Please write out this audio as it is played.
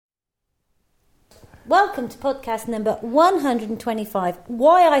Welcome to podcast number 125.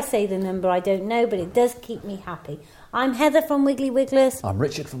 Why I say the number, I don't know, but it does keep me happy. I'm Heather from Wiggly Wigglers. I'm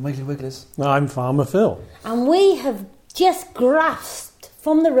Richard from Wiggly Wigglers. I'm Farmer Phil. And we have just grasped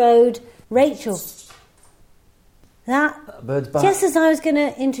from the road Rachel. That bird's back. Just as I was going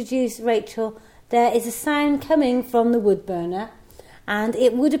to introduce Rachel, there is a sound coming from the wood burner, and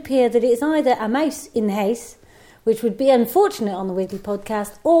it would appear that it is either a mouse in the house, which would be unfortunate on the Wiggly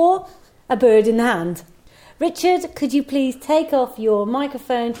Podcast, or a bird in the hand. Richard, could you please take off your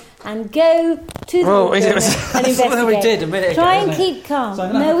microphone and go to the wood burner and investigate? We did a minute ago. Try and keep calm.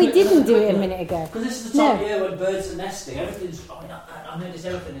 No, we didn't do it a minute ago. Because this is the time of year when birds are nesting. Everything's. I noticed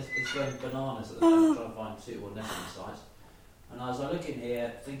everything is going bananas at the moment, trying to find suitable nesting sites. And as I look in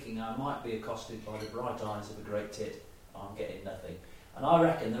here, thinking I might be accosted by the bright eyes of a great tit, I'm getting nothing. And I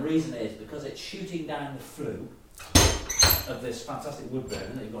reckon the reason is because it's shooting down the flue of this fantastic wood burner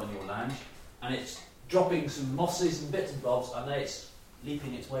that you've got in your lounge, and it's dropping some mosses and bits and bobs, and then it's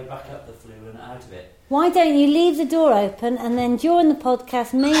leaping its way back up the flue and out of it. Why don't you leave the door open, and then during the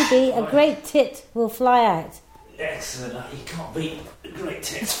podcast maybe a great tit will fly out? Excellent. You can't beat great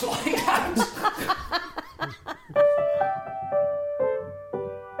tits flying out.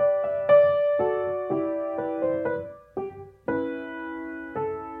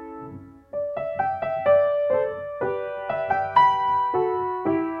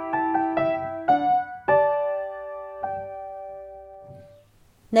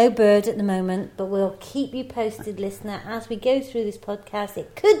 No bird at the moment, but we'll keep you posted, listener, as we go through this podcast.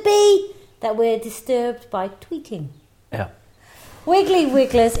 It could be that we're disturbed by tweeting. Yeah. Wiggly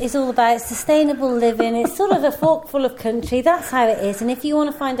Wigglers is all about sustainable living. It's sort of a forkful of country. That's how it is. And if you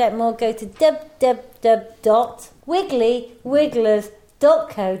want to find out more, go to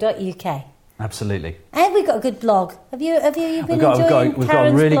www.wigglyWigglers.co.uk. Absolutely. And we've got a good blog. Have you been enjoying We've got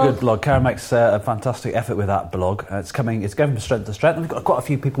a really blog? good blog. Karen makes a fantastic effort with that blog. It's going from strength to strength. And we've got quite a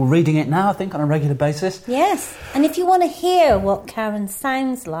few people reading it now, I think, on a regular basis. Yes. And if you want to hear what Karen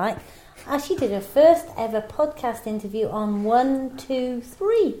sounds like, she did her first ever podcast interview on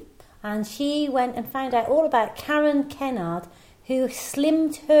 123. And she went and found out all about Karen Kennard, who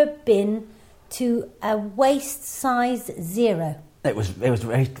slimmed her bin to a waist size 0. It was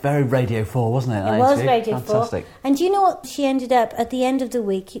very Radio 4, wasn't it? It was Radio 4. Fantastic. And do you know what she ended up at the end of the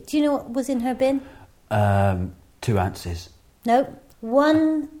week? Do you know what was in her bin? 2 ounces. No,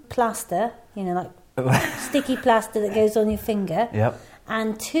 1 plaster, like sticky plaster that goes on your finger. Yep.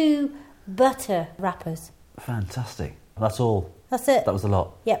 And 2 butter wrappers. Fantastic. That's all. That's it. That was a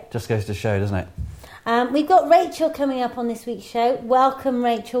lot. Yep. Just goes to show, doesn't it? We've got Rachel coming up on this week's show. Welcome,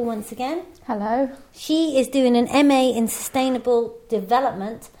 Rachel, once again. Hello. She is doing an MA in Sustainable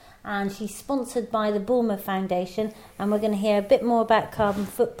Development, and she's sponsored by the Bulmer Foundation, and we're going to hear a bit more about carbon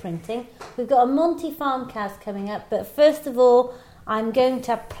footprinting. We've got a Monty Farmcast coming up, but first of all, I'm going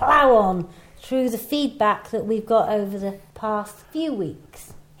to plough on through the feedback that we've got over the past few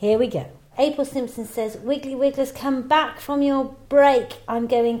weeks. Here we go. April Simpson says, Wiggly Wigglers, come back from your break. I'm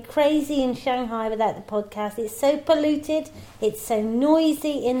going crazy in Shanghai without the podcast. It's so polluted. It's so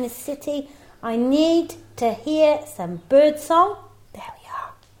noisy in the city. I need to hear some bird song. There we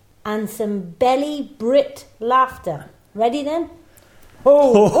are. And some belly Brit laughter. Ready then?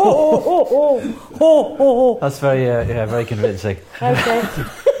 Oh. That's very convincing. Okay.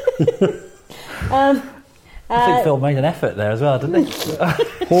 I think Phil made an effort there as well, didn't he?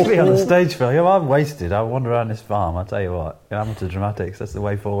 To be on the stage, Phil. I'm wasted. I wander around this farm. I'll tell you what. Amateur dramatics, that's the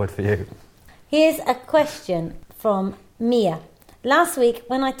way forward for you. Here's a question from Mia. Last week,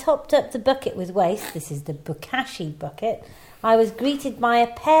 when I topped up the bucket with waste, this is the Bokashi bucket, I was greeted by a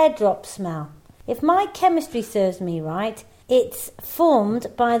pear drop smell. If my chemistry serves me right, it's formed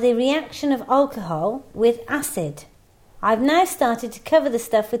by the reaction of alcohol with acid. I've now started to cover the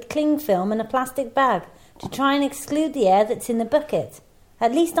stuff with cling film and a plastic bag to try and exclude the air that's in the bucket.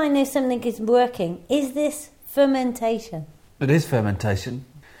 At least I know something is working. Is this fermentation? It is fermentation.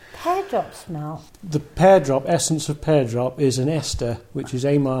 Pear drop smell. The pear drop, essence of pear drop, is an ester, which is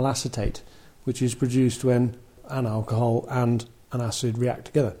amyl acetate, which is produced when an alcohol and an acid react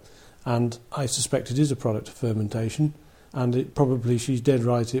together. And I suspect it is a product of fermentation, and it probably, she's dead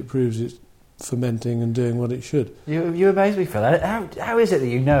right, it proves it's fermenting and doing what it should. You amaze me, Phil. How is it that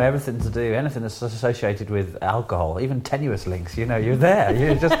you know everything to do, anything that's associated with alcohol, even tenuous links? You're there.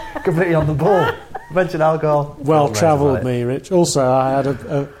 You're just completely on the ball. Mention alcohol. Well travelled, me, Rich. Also, I had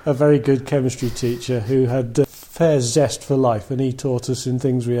a very good chemistry teacher who had fair zest for life, and he taught us in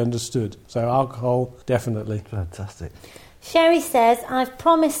things we understood. So alcohol, definitely. Fantastic. Sherry says, I've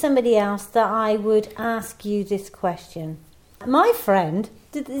promised somebody else that I would ask you this question. My friend,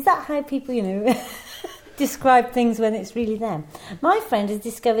 is that how people, describe things when it's really them. My friend has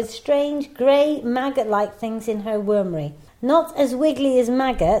discovered strange grey maggot-like things in her wormery. Not as wiggly as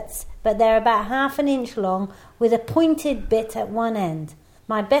maggots, but they're about half an inch long with a pointed bit at one end.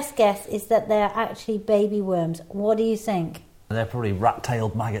 My best guess is that they're actually baby worms. What do you think? They're probably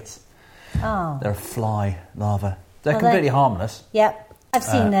rat-tailed maggots. Oh. They're a fly larva. They're completely harmless. Yep. I've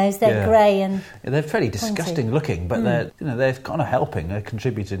seen those. They're grey and they're fairly disgusting looking, but they're kind of helping. They're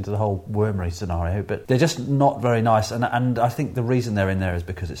contributing to the whole wormery scenario, but they're just not very nice. And I think the reason they're in there is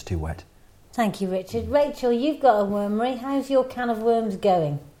because it's too wet. Thank you, Richard. Rachel, you've got a wormery. How's your can of worms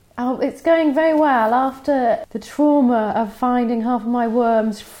going? Oh, it's going very well after the trauma of finding half of my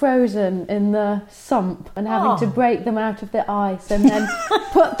worms frozen in the sump and having to break them out of the ice and then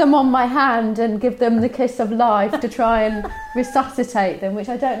put them on my hand and give them the kiss of life to try and resuscitate them, which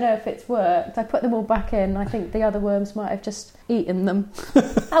I don't know if it's worked. I put them all back in. I think the other worms might have just eaten them.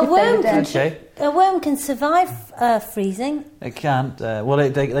 A worm can survive freezing. It can't.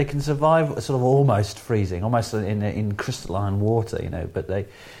 They can survive sort of almost freezing, almost in crystalline water, but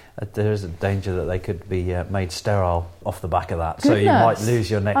there is a danger that they could be made sterile off the back of that. So you might lose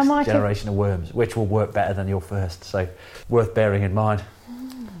your next generation of worms, which will work better than your first. So worth bearing in mind.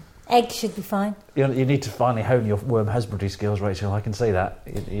 Eggs should be fine. You need to finally hone your worm husbandry skills, Rachel. I can see that.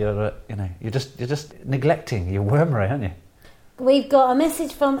 You're just neglecting your wormery, aren't you? We've got a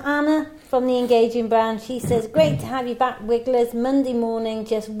message from Anna from the Engaging Brand. She says, great to have you back, Wigglers. Monday morning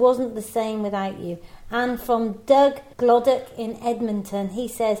just wasn't the same without you. And from Doug Gloddock in Edmonton, he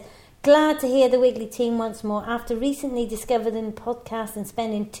says, glad to hear the Wiggly team once more after recently discovering the podcast and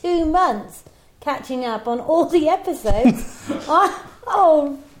spending 2 months catching up on all the episodes.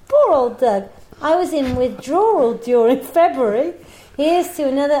 Oh, poor old Doug. I was in withdrawal during February. Here's to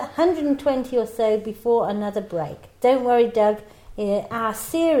another 120 or so before another break. Don't worry, Doug. Our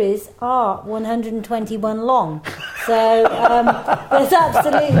series are 121 long, so there's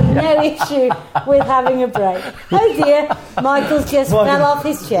absolutely no issue with having a break. Oh dear, Michael's just fell off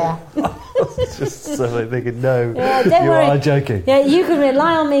his chair. Just so they can know don't worry. Are joking. Yeah, you can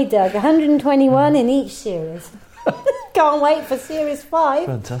rely on me, Doug. 121 in each series. Can't wait for series 5.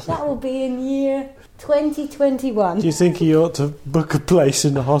 Fantastic. That will be in year 2021. Do you think he ought to book a place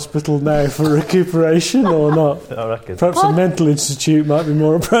in the hospital now for recuperation or not? I reckon. Perhaps a mental institute might be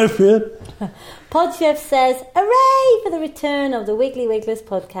more appropriate. Podchef says, hooray for the return of the Wiggly Wigglers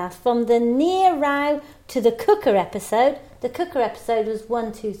podcast. From the near row to the cooker episode. The cooker episode was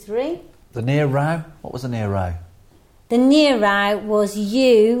 1, 2, 3. The near row? What was the near row? The near row was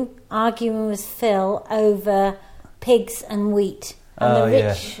you arguing with Phil over pigs and wheat. And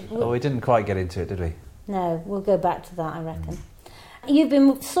we didn't quite get into it, did we? No, we'll go back to that, I reckon. You've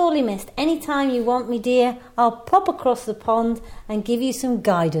been sorely missed. Anytime you want me, dear, I'll pop across the pond and give you some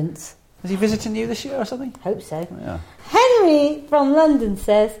guidance. Was he visiting you this year or something? Hope so. Yeah. Henry from London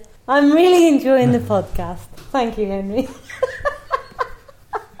says, I'm really enjoying the podcast. Thank you, Henry.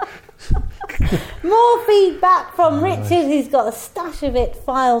 More feedback from Richard, who's got a stash of it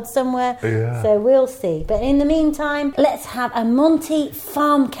filed somewhere, so we'll see. But in the meantime, let's have a Monty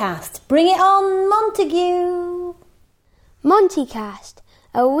Farmcast. Bring it on, Montague! Montycast,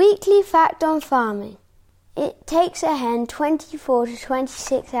 a weekly fact on farming. It takes a hen 24 to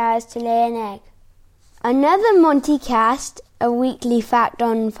 26 hours to lay an egg. Another Montycast, a weekly fact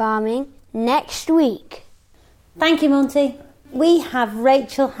on farming, next week. Thank you, Monty. We have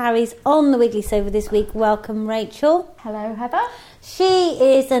Rachel Harries on the Wiggly Sofa this week. Welcome, Rachel. Hello, Heather. She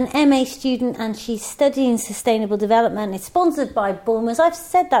is an MA student and she's studying sustainable development. It's sponsored by Bulmers. I've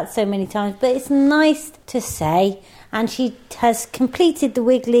said that so many times, but it's nice to say. And she has completed the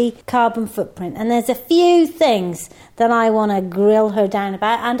Wiggly carbon footprint. And there's a few things that I want to grill her down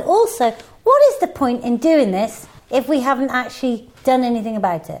about. And also, what is the point in doing this if we haven't actually done anything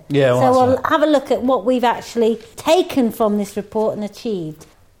about it? Yeah, so we'll have a look at what we've actually taken from this report and achieved.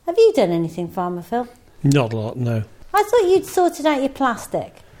 Have you done anything, Farmer Phil? Not a lot, no. I thought you'd sorted out your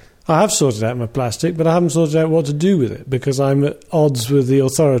plastic. I have sorted out my plastic, but I haven't sorted out what to do with it because I'm at odds with the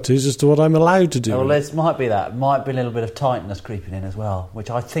authorities as to what I'm allowed to do. Well, it might be that. Might be a little bit of tightness creeping in as well,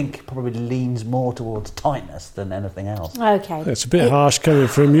 which I think probably leans more towards tightness than anything else. Okay. It's a bit harsh coming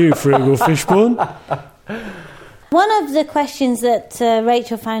from you, Frugal Fishbone. One of the questions that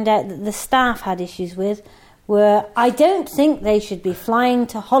Rachel found out that the staff had issues with were, I don't think they should be flying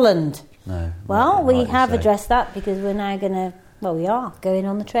to Holland. No. Well, we have addressed that because we're now we are going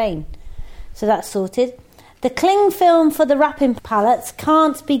on the train. So that's sorted. The cling film for the wrapping pallets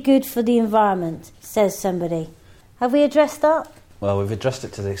can't be good for the environment, says somebody. Have we addressed that? Well, we've addressed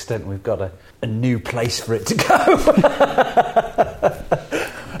it to the extent we've got a new place for it to go.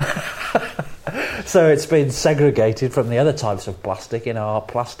 So it's been segregated from the other types of plastic in our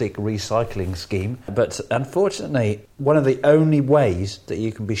plastic recycling scheme. But unfortunately, one of the only ways that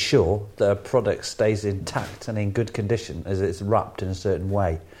you can be sure that a product stays intact and in good condition is it's wrapped in a certain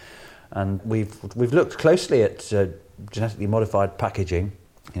way. And we've looked closely at genetically modified packaging,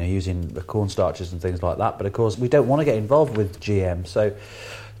 using the cornstarches and things like that. But of course, we don't want to get involved with GM, so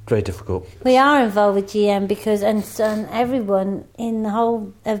very difficult. We are involved with GM because, and everyone in the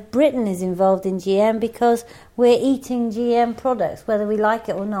whole of Britain is involved in GM because we're eating GM products, whether we like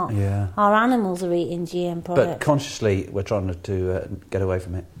it or not. Yeah. Our animals are eating GM products. But consciously, we're trying to get away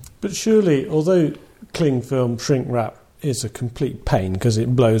from it. But surely, although cling film shrink wrap is a complete pain because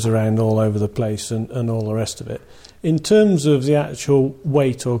it blows around all over the place and all the rest of it, in terms of the actual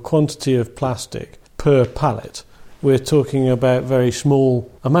weight or quantity of plastic per pallet, we're talking about very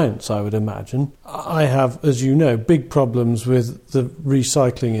small amounts, I would imagine. I have, as you know, big problems with the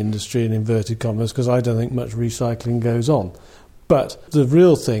recycling industry in inverted commas because I don't think much recycling goes on. But the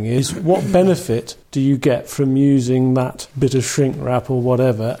real thing is, what benefit do you get from using that bit of shrink wrap or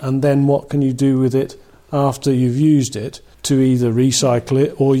whatever, and then what can you do with it after you've used it to either recycle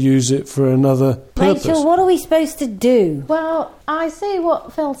it or use it for another purpose? Rachel, what are we supposed to do? Well, I see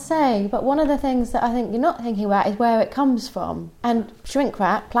what Phil's saying, but one of the things that I think you're not thinking about is where it comes from. And shrink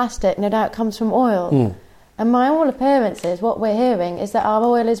wrap, plastic, no doubt comes from oil. And by all appearances, what we're hearing is that our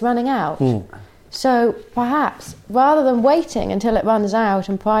oil is running out. So perhaps, rather than waiting until it runs out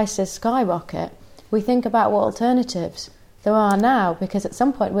and prices skyrocket, we think about what alternatives there are now, because at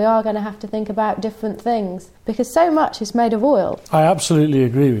some point we are going to have to think about different things, because so much is made of oil. I absolutely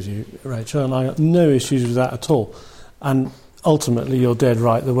agree with you, Rachel, and I have no issues with that at all. And ultimately you're dead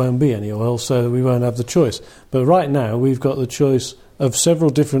right, there won't be any oil, so we won't have the choice. But right now we've got the choice of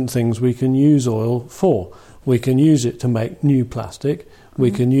several different things we can use oil for. We can use it to make new plastic, we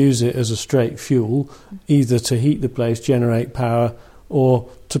can use it as a straight fuel, either to heat the place, generate power, or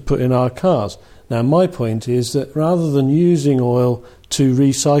to put in our cars. Now, my point is that rather than using oil to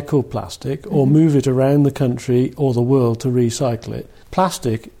recycle plastic or move it around the country or the world to recycle it,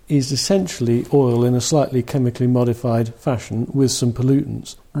 plastic is essentially oil in a slightly chemically modified fashion with some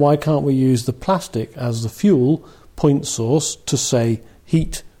pollutants. Why can't we use the plastic as the fuel point source to, say,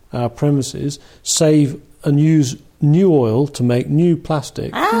 heat our premises, save and use new oil to make new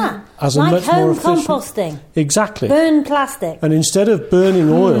plastic as a like much more efficient... composting. Exactly. Burn plastic. And instead of burning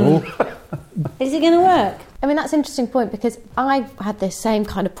oil... Is it going to work? I mean, that's an interesting point, because I had this same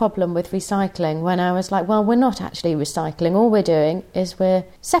kind of problem with recycling when I was like, well, we're not actually recycling. All we're doing is we're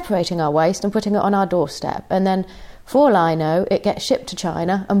separating our waste and putting it on our doorstep. And then, for all I know, it gets shipped to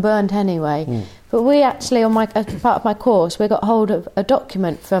China and burnt anyway. But we actually, as part of my course, we got hold of a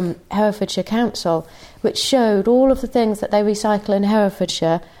document from Herefordshire Council which showed all of the things that they recycle in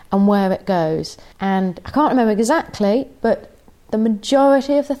Herefordshire and where it goes. And I can't remember exactly, but the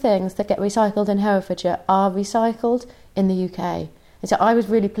majority of the things that get recycled in Herefordshire are recycled in the UK. And so I was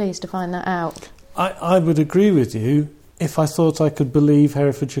really pleased to find that out. I would agree with you if I thought I could believe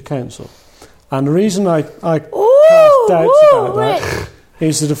Herefordshire Council. And the reason I cast doubts about that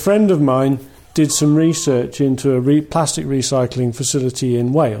is that a friend of mine did some research into a plastic recycling facility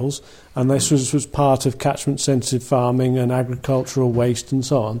in Wales, and this was part of catchment-sensitive farming and agricultural waste and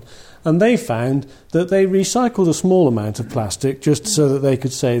so on. And they found that they recycled a small amount of plastic just so that they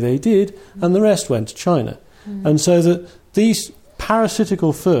could say they did, and the rest went to China. And so that these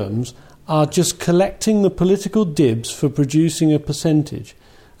parasitical firms are just collecting the political dibs for producing a percentage.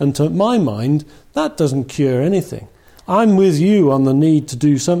 And to my mind, that doesn't cure anything. I'm with you on the need to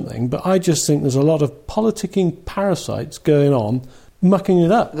do something, but I just think there's a lot of politicking parasites going on, mucking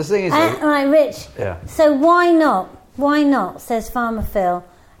it up. The thing is... right, Rich. Yeah. So why not? Why not, says Farmer Phil,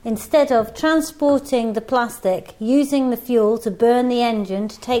 instead of transporting the plastic, using the fuel to burn the engine,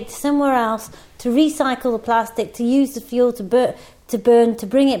 to take to somewhere else, to recycle the plastic, to use the fuel to burn, to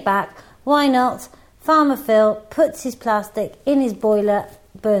bring it back, why not? Farmer Phil puts his plastic in his boiler,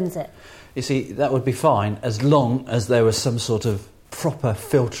 burns it. You see, that would be fine as long as there was some sort of proper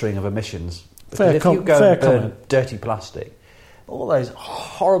filtering of emissions. Because if you go and burn dirty plastic, all those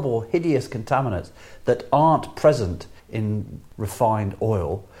horrible, hideous contaminants that aren't present in refined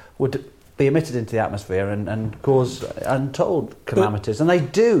oil would be emitted into the atmosphere and cause untold calamities. And they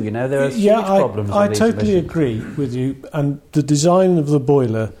do, there are huge problems with these I totally emissions. agree with you. And the design of the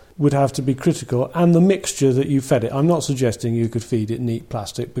boiler would have to be critical, and the mixture that you fed it. I'm not suggesting you could feed it neat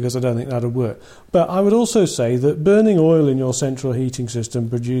plastic, because I don't think that would work. But I would also say that burning oil in your central heating system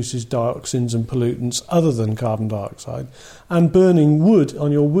produces dioxins and pollutants other than carbon dioxide, and burning wood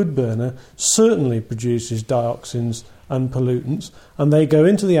on your wood burner certainly produces dioxins and pollutants, and they go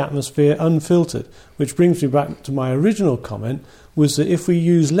into the atmosphere unfiltered, which brings me back to my original comment, was that if we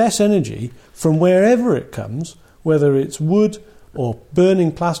use less energy from wherever it comes, whether it's wood or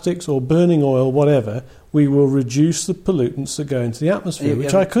burning plastics or burning oil, whatever, we will reduce the pollutants that go into the atmosphere,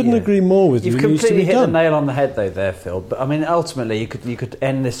 which I couldn't agree more with you. You've completely hit the nail on the head, though, there, Phil. But I mean, ultimately, you could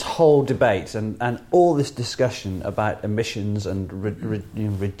end this whole debate and all this discussion about emissions and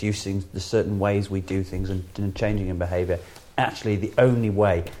reducing the certain ways we do things and changing in behaviour. Actually, the only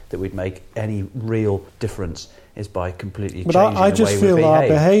way that we'd make any real difference is by completely changing the way we behave. But I just feel our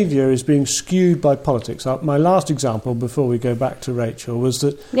behaviour is being skewed by politics. My last example, before we go back to Rachel, was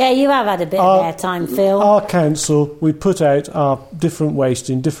that... Yeah, you have had a bit of airtime, Phil. Our council, we put out our different waste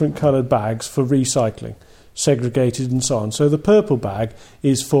in different coloured bags for recycling, segregated and so on. So the purple bag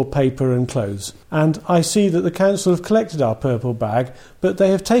is for paper and clothes. And I see that the council have collected our purple bag, but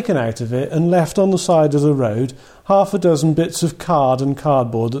they have taken out of it and left on the side of the road half a dozen bits of card and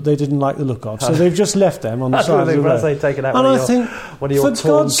cardboard that they didn't like the look of. So they've just left them on the side of the road. They've taken out and one I think, for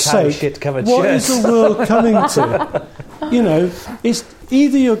God's sake, what is the world coming to? You know, it's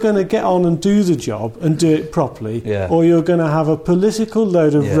either you're going to get on and do the job and do it properly, or you're going to have a political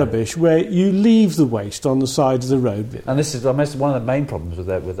load of rubbish where you leave the waste on the side of the road. And this is almost one of the main problems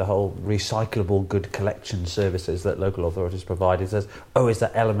with the whole recyclable good collection services that local authorities provide. Is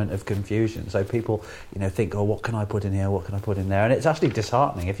that element of confusion. So people, think, what can I put in here? What can I put in there? And it's actually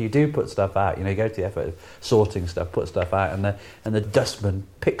disheartening if you do put stuff out. Go to the effort of sorting stuff, put stuff out, and the dustman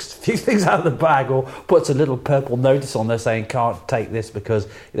picks a few things out of the bag or puts a little purple notice on there saying can't take this because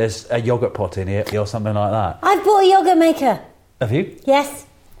there's a yoghurt pot in here or something like that. I've bought a yoghurt maker. Have you? Yes,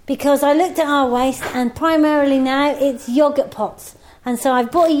 because I looked at our waste and primarily now it's yoghurt pots. And so I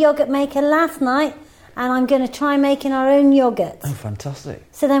bought a yoghurt maker last night and I'm going to try making our own yoghurt. Oh, fantastic.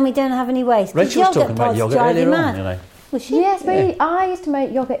 So then we don't have any waste. Rachel was talking about yoghurt earlier on, Yes, I used to make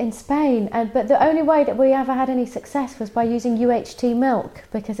yoghurt in Spain, but the only way that we ever had any success was by using UHT milk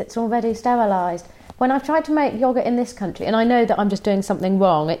because it's already sterilised. When I've tried to make yoghurt in this country, and I know that I'm just doing something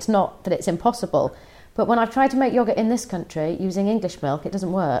wrong, it's not that it's impossible, but when I've tried to make yoghurt in this country using English milk, it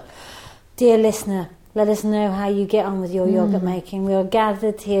doesn't work. Dear listener, let us know how you get on with your yoghurt making. We are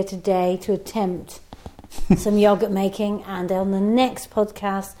gathered here today to attempt some yoghurt making, and on the next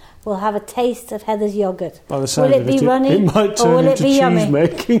podcast we'll have a taste of Heather's yoghurt. By the sound of it, it might turn into cheese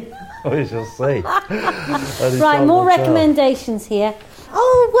making. We shall see. Right, more recommendations here.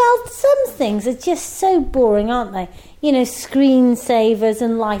 Oh, well, some things are just so boring, aren't they? Screensavers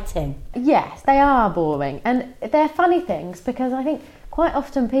and lighting. Yes, they are boring, and they're funny things because I think quite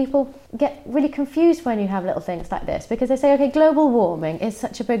often people get really confused when you have little things like this because they say, okay, global warming is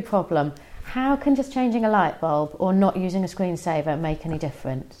such a big problem. How can just changing a light bulb or not using a screensaver make any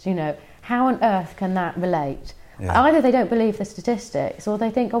difference? How on earth can that relate? Yeah. Either they don't believe the statistics or they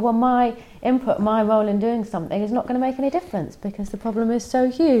think, my input, my role in doing something is not going to make any difference because the problem is so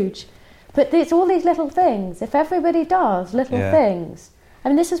huge. But it's all these little things. If everybody does little things. I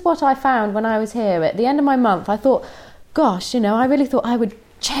mean, this is what I found when I was here. At the end of my month, I thought, gosh, I really thought I would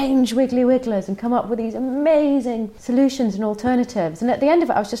change Wiggly Wigglers and come up with these amazing solutions and alternatives. And at the end of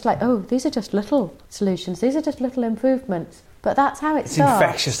it, I was just like, these are just little solutions. These are just little improvements. But that's how it starts. It's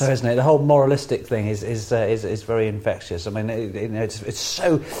infectious, though, isn't it? The whole moralistic thing is very infectious. I mean, it's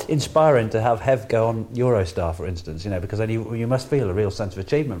so inspiring to have Hev go on Eurostar, for instance, because then you must feel a real sense of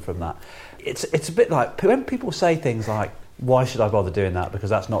achievement from that. It's a bit like when people say things like, why should I bother doing that? Because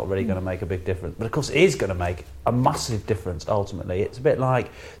that's not really going to make a big difference. But of course it is going to make a massive difference ultimately. It's a bit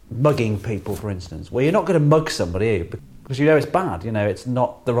like mugging people, for instance. Well, you're not going to mug somebody because it's bad. It's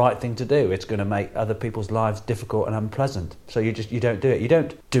not the right thing to do. It's going to make other people's lives difficult and unpleasant. So you don't do it. You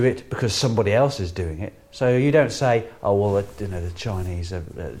don't do it because somebody else is doing it. So you don't say, the Chinese are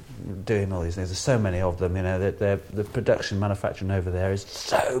doing all these things. There's so many of them. The production, manufacturing over there is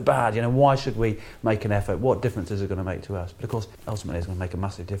so bad. Why should we make an effort? What difference is it going to make to us? But of course, ultimately, it's going to make a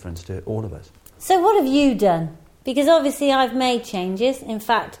massive difference to all of us. So what have you done? Because obviously, I've made changes. In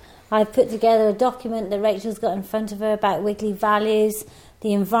fact, I've put together a document that Rachel's got in front of her about Wiggly values,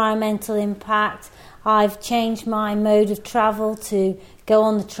 the environmental impact. I've changed my mode of travel to go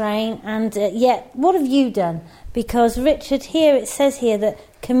on the train. And yet, what have you done? Because, Richard, it says here that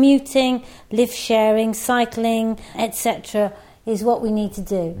commuting, lift sharing, cycling, etc. is what we need to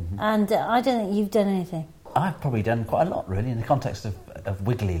do. Mm-hmm. And I don't think you've done anything. I've probably done quite a lot, really, in the context of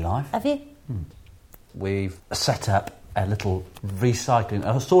Wiggly life. Have you? We've set up a little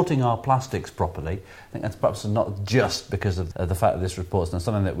recycling, sorting our plastics properly. I think that's perhaps not just because of the fact that this report's done,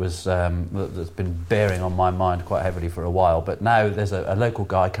 something that was that's been bearing on my mind quite heavily for a while. But now there's a local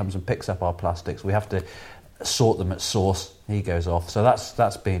guy comes and picks up our plastics. We have to sort them at source. He goes off. So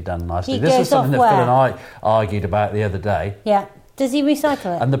that's being done nicely. He This goes is something that off Phil where? and I argued about the other day. Yeah. Does he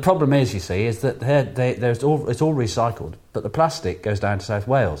recycle it? And the problem is, you see, is that it's all recycled, but the plastic goes down to South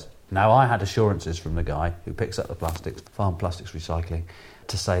Wales. Now, I had assurances from the guy who picks up the plastics, Farm Plastics Recycling,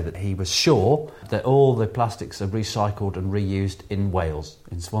 to say that he was sure that all the plastics are recycled and reused in Wales,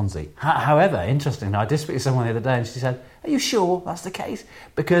 in Swansea. However, interestingly, I did speak to someone the other day and she said, "Are you sure that's the case?"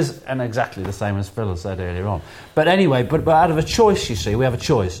 Because, and exactly the same as Phil has said earlier on. But anyway, but out of a choice, you see, we have a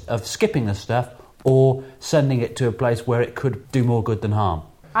choice of skipping the stuff or sending it to a place where it could do more good than harm.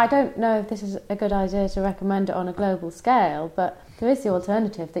 I don't know if this is a good idea to recommend it on a global scale, but there is the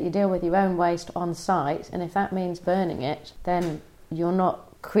alternative that you deal with your own waste on site, and if that means burning it, then you're not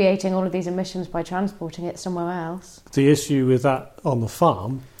creating all of these emissions by transporting it somewhere else. The issue with that on the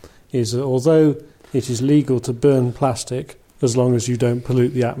farm is that although it is legal to burn plastic as long as you don't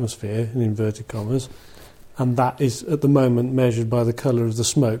pollute the atmosphere, in inverted commas, and that is at the moment measured by the colour of the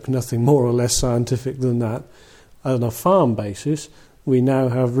smoke, nothing more or less scientific than that, on a farm basis, we now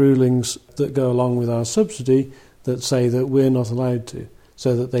have rulings that go along with our subsidy that say that we're not allowed to,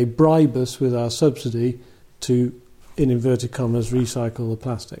 so that they bribe us with our subsidy to, in inverted commas, recycle the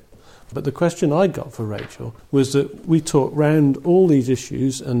plastic. But the question I got for Rachel was that we talk round all these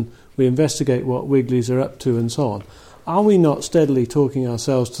issues and we investigate what Wigglies are up to and so on. Are we not steadily talking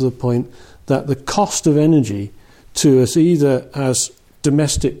ourselves to the point that the cost of energy to us, either as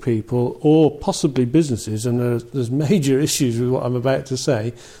domestic people or possibly businesses, and there's major issues with what I'm about to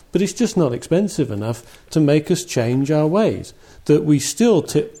say, but it's just not expensive enough to make us change our ways, that we still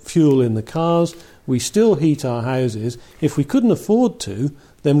tip fuel in the cars, we still heat our houses. If we couldn't afford to,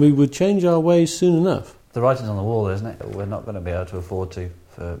 then we would change our ways soon enough. The writing's on the wall, isn't it? We're not going to be able to afford to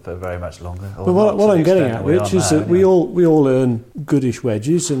for very much longer. But what I'm getting at, Rich, is that we all earn goodish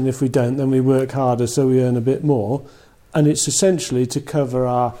wages, and if we don't, then we work harder so we earn a bit more. And it's essentially to cover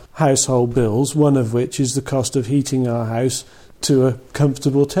our household bills, one of which is the cost of heating our house to a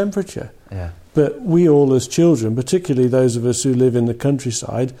comfortable temperature. Yeah. But we all as children, particularly those of us who live in the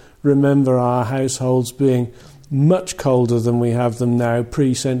countryside, remember our households being much colder than we have them now,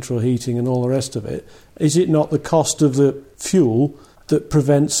 pre-central heating and all the rest of it. Is it not the cost of the fuel that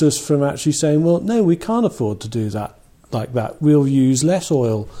prevents us from actually saying, well, no, we can't afford to do that like that. We'll use less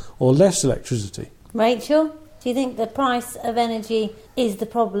oil or less electricity. Rachel, do you think the price of energy is the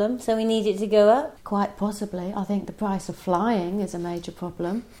problem, so we need it to go up? Quite possibly. I think the price of flying is a major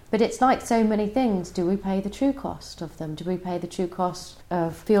problem. But it's like so many things. Do we pay the true cost of them? Do we pay the true cost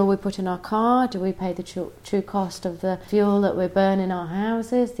of fuel we put in our car? Do we pay the true cost of the fuel that we burn in our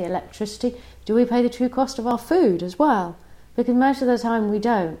houses, the electricity? Do we pay the true cost of our food as well? Because most of the time we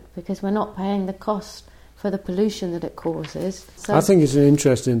don't, because we're not paying the cost for the pollution that it causes. So I think it's an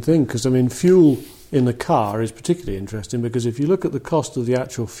interesting thing, because, I mean, fuel in the car is particularly interesting, because if you look at the cost of the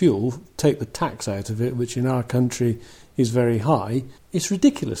actual fuel, take the tax out of it, which in our country is very high, it's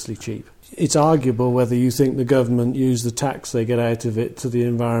ridiculously cheap. It's arguable whether you think the government use the tax they get out of it to the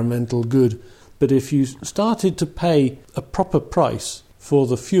environmental good, but if you started to pay a proper price for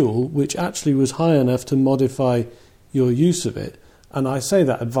the fuel, which actually was high enough to modify your use of it, and I say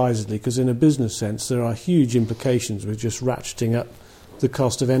that advisedly because in a business sense there are huge implications with just ratcheting up the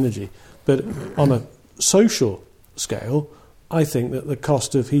cost of energy. But on a social scale, I think that the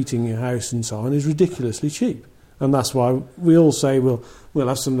cost of heating your house and so on is ridiculously cheap. And that's why we all say we'll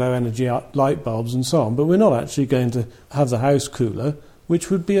have some low energy light bulbs and so on, but we're not actually going to have the house cooler, which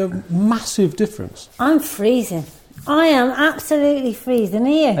would be a massive difference. I'm freezing. I am absolutely freezing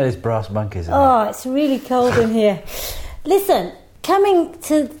here. It is brass monkeys, isn't Oh, it's really cold in here. Listen, coming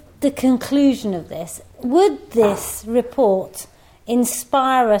to the conclusion of this, would this report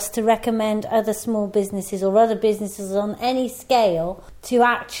inspire us to recommend other small businesses or other businesses on any scale to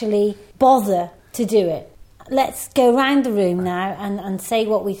actually bother to do it? Let's go round the room now and say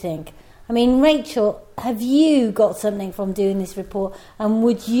what we think. I mean, Rachel, have you got something from doing this report, and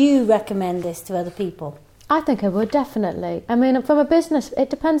would you recommend this to other people? I think I would, definitely. I mean, from a business, it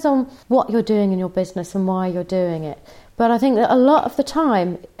depends on what you're doing in your business and why you're doing it. But I think that a lot of the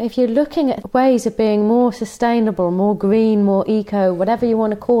time, if you're looking at ways of being more sustainable, more green, more eco, whatever you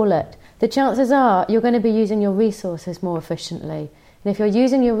want to call it, the chances are you're going to be using your resources more efficiently. And if you're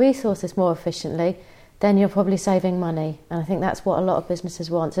using your resources more efficiently, then you're probably saving money. And I think that's what a lot of businesses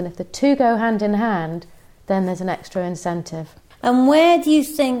want. And if the two go hand in hand, then there's an extra incentive. And where do you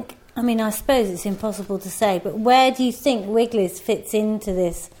think, I mean, I suppose it's impossible to say, but where do you think Wiggly's fits into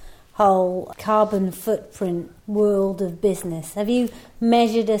this whole carbon footprint world of business? Have you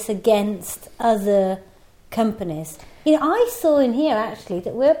measured us against other companies? You know, I saw in here actually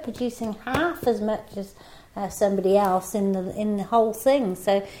that we're producing half as much as somebody else in the whole thing.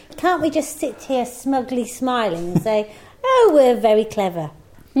 So can't we just sit here smugly smiling and say, oh, we're very clever?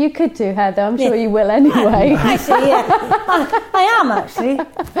 You could do, Heather. I'm sure you will anyway. Actually, yeah. I am, actually.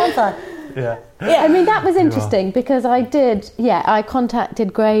 Aren't I? Yeah. I mean, that was interesting because I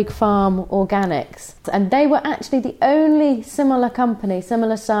contacted Greig Farm Organics, and they were actually the only similar company,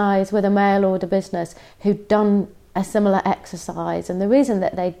 similar size, with a mail order business who'd done a similar exercise. And the reason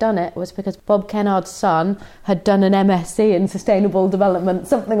that they'd done it was because Bob Kennard's son had done an MSc in sustainable development,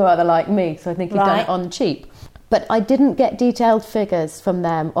 something or other like me, so I think he'd done it on cheap. But I didn't get detailed figures from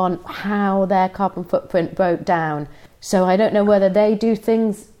them on how their carbon footprint broke down. So I don't know whether they do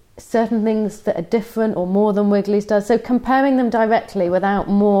certain things that are different or more than Wiggly's does. So comparing them directly without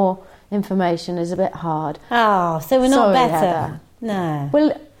more information is a bit hard. Oh, so we're not better. Heather. No.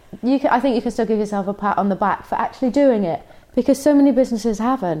 Well, I think you can still give yourself a pat on the back for actually doing it, because so many businesses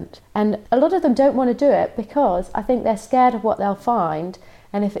haven't. And a lot of them don't want to do it because I think they're scared of what they'll find.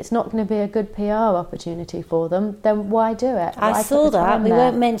 And if it's not going to be a good PR opportunity for them, then why do it? I saw that. We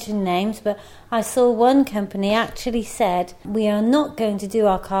won't mention names, but I saw one company actually said, we are not going to do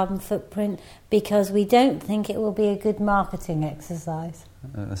our carbon footprint because we don't think it will be a good marketing exercise.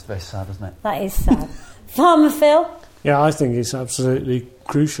 That's very sad, isn't it? That is sad. Farmer Phil? Yeah, I think it's absolutely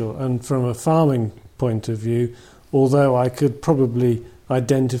crucial. And from a farming point of view, although I could probably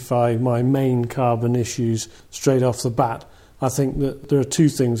identify my main carbon issues straight off the bat, I think that there are two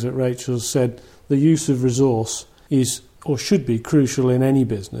things that Rachel said. The use of resource is, or should be, crucial in any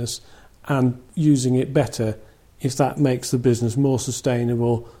business, and using it better, if that makes the business more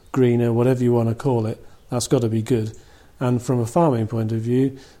sustainable, greener, whatever you want to call it, that's got to be good. And from a farming point of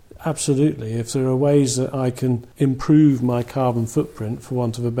view, absolutely, if there are ways that I can improve my carbon footprint, for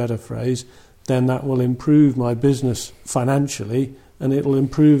want of a better phrase, then that will improve my business financially, and it will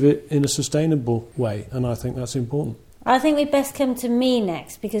improve it in a sustainable way, and I think that's important. I think we'd best come to me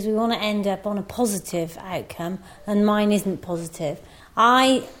next, because we want to end up on a positive outcome, and mine isn't positive.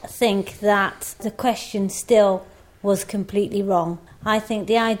 I think that the question still was completely wrong. I think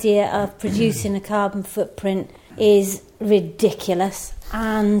the idea of producing a carbon footprint is ridiculous,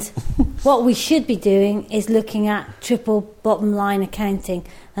 and what we should be doing is looking at triple bottom line accounting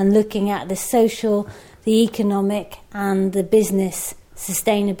and looking at the social, the economic and the business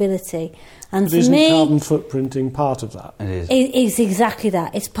sustainability. And but for isn't me, carbon footprinting part of that? It is. It is exactly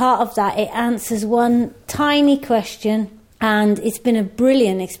that. It's part of that. It answers one tiny question, and it's been a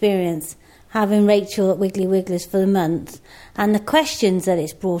brilliant experience having Rachel at Wiggly Wigglers for the month. And the questions that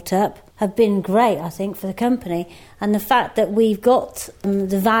it's brought up have been great, I think, for the company. And the fact that we've got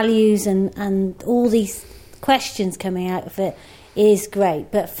the values and all these questions coming out of it is great.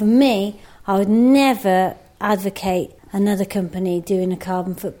 But for me, I would never advocate another company doing a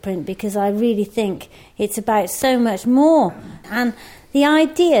carbon footprint, because I really think it's about so much more. And the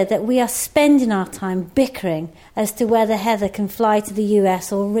idea that we are spending our time bickering as to whether Heather can fly to the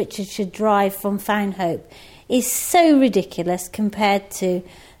US or Richard should drive from Foundhope is so ridiculous compared to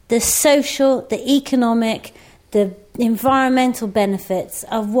the social, the economic, the environmental benefits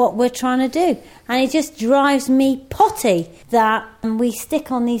of what we're trying to do. And it just drives me potty that we stick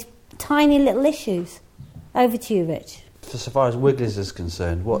on these tiny little issues. Over to you, Rich. So far as Wiggly's is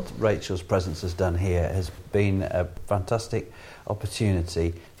concerned, what Rachel's presence has done here has been a fantastic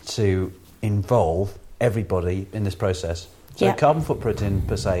opportunity to involve everybody in this process. So carbon footprinting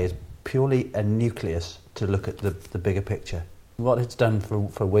per se is purely a nucleus to look at the bigger picture. What it's done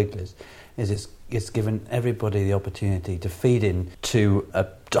for Wiggly's is it's given everybody the opportunity to feed in to a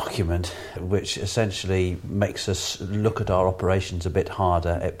document which essentially makes us look at our operations a bit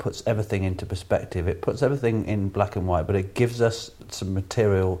harder. It puts everything into perspective. It puts everything in black and white, but it gives us some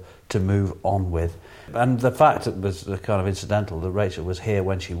material to move on with. And the fact it was kind of incidental that Rachel was here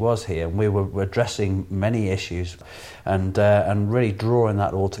when she was here, and we were addressing many issues and really drawing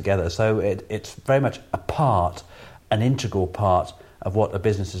that all together. So it's very much an integral part of what a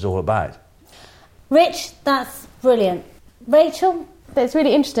business is all about. Rich, that's brilliant. Rachel? It's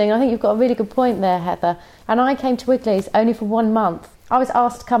really interesting. I think you've got a really good point there, Heather. And I came to Wiggly's only for 1 month. I was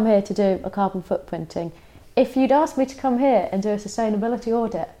asked to come here to do a carbon footprinting. If you'd asked me to come here and do a sustainability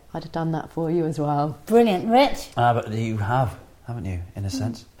audit, I'd have done that for you as well. Brilliant. Rich? But you have, haven't you, in a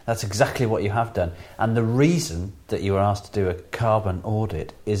sense? That's exactly what you have done. And the reason that you were asked to do a carbon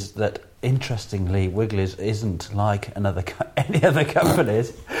audit is that, interestingly, Wiggly's isn't like any other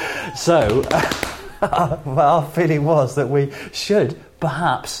companies. So our feeling was that we should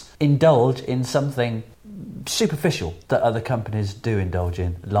perhaps indulge in something superficial that other companies do indulge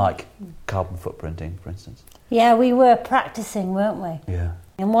in, like carbon footprinting, for instance. Yeah, we were practising, weren't we? Yeah.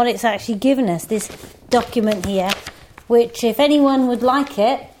 And what it's actually given us, this document here, which if anyone would like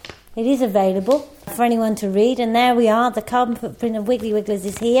it, it is available for anyone to read. And there we are, the carbon footprint of Wiggly Wigglers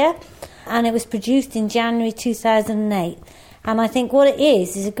is here. And it was produced in January 2008. And I think what it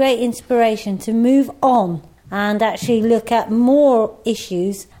is a great inspiration to move on and actually look at more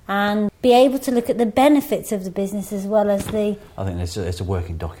issues and be able to look at the benefits of the business as well as the... I think it's a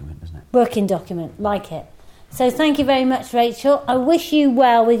working document, isn't it? Working document, like it. So thank you very much, Rachel. I wish you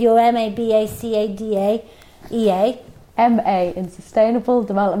well with your MABACADA EA. MA in Sustainable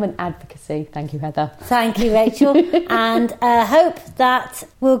Development Advocacy. Thank you, Heather. Thank you, Rachel. And hope that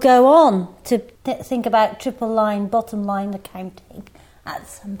we'll go on to think about triple line, bottom line accounting at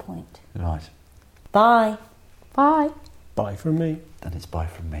some point. Right. Bye. Bye. Bye from me. Then it's bye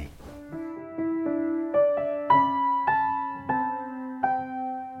from me.